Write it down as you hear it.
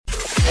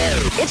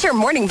It's your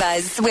Morning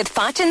Buzz with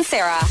Foch and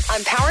Sarah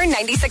on Power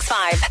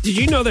 96.5. Did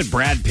you know that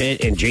Brad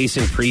Pitt and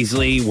Jason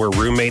Priestley were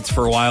roommates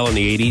for a while in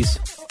the 80s?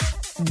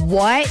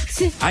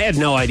 What? I had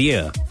no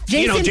idea.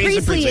 Jason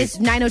Priestley is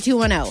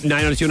 90210.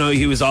 90210.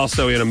 He was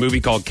also in a movie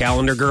called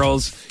Calendar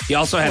Girls. He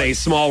also had a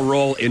small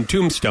role in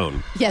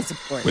Tombstone. Yes, of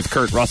course. With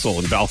Kurt Russell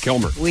and Val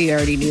Kilmer. We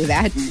already knew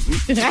that.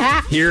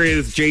 Here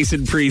is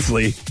Jason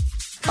Priestley.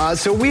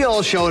 So we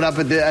all showed up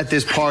at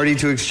this party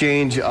to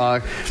exchange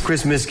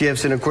Christmas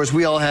gifts, and of course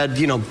we all had,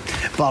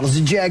 bottles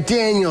of Jack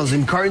Daniels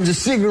and cartons of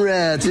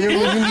cigarettes, and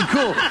everything was gonna be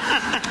cool.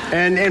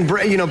 And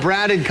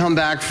Brad had come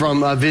back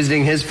from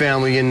visiting his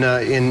family in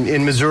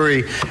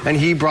Missouri, and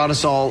he brought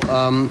us all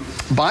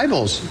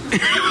Bibles.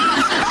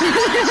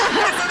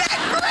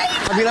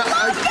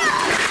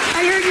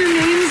 I heard your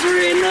names were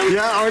in them.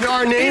 Yeah,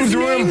 our names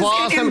were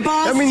embossed.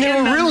 I mean, they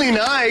were really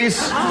nice.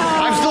 Oh.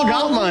 I've still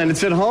got mine.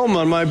 It's at home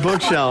on my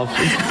bookshelf.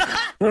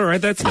 All right,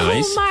 that's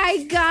nice. Oh,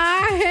 my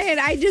God.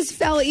 I just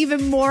fell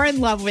even more in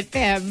love with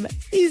him.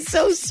 He's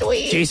so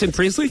sweet. Jason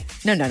Priestley?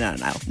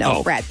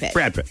 No, Brad Pitt.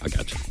 Brad Pitt. I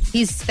got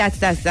you.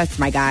 That's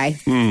my guy.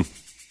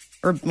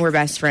 We're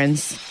best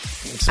friends.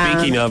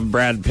 Speaking of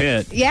Brad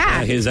Pitt,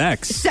 his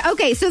ex. So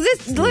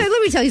this,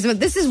 let me tell you something.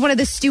 This is one of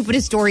the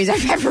stupidest stories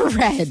I've ever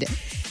read.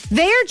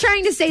 They are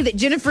trying to say that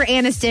Jennifer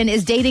Aniston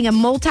is dating a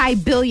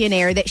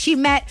multi-billionaire that she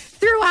met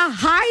through a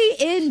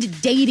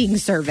high-end dating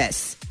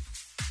service.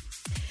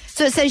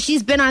 So it says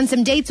she's been on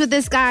some dates with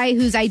this guy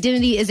whose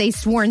identity is a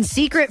sworn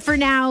secret for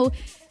now.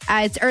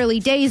 It's early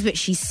days, but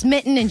she's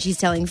smitten and she's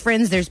telling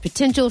friends there's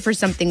potential for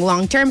something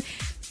long-term.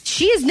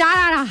 She is not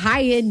on a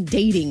high-end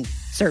dating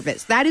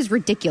service. That is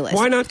ridiculous.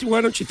 Why not?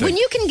 Why don't you think? When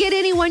you can get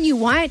anyone you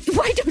want,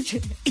 why don't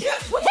you?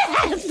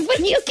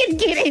 When you can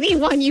get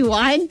anyone you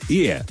want.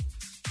 Yeah.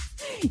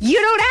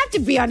 You don't have to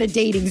be on a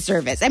dating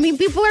service. I mean,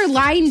 people are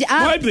lined up.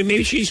 Why? But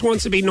maybe she just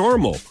wants to be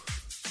normal.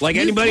 Like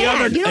anybody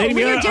other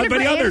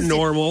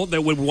normal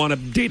that would want to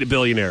date a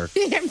billionaire.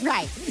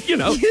 Right. You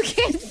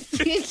can't.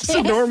 It's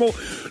a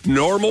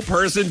normal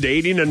person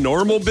dating a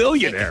normal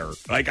billionaire.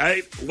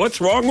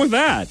 What's wrong with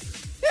that?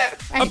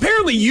 Right.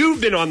 Apparently, you've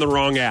been on the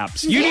wrong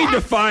apps. You need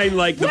to find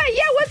what's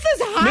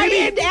this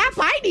high-end app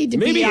I need to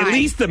be on? Maybe at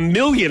least the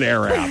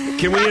millionaire app.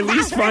 Can we at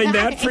least find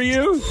that for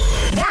you?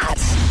 That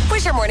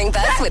was your Morning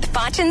Buzz with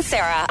Foch and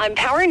Sarah on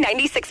Power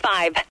 96.5.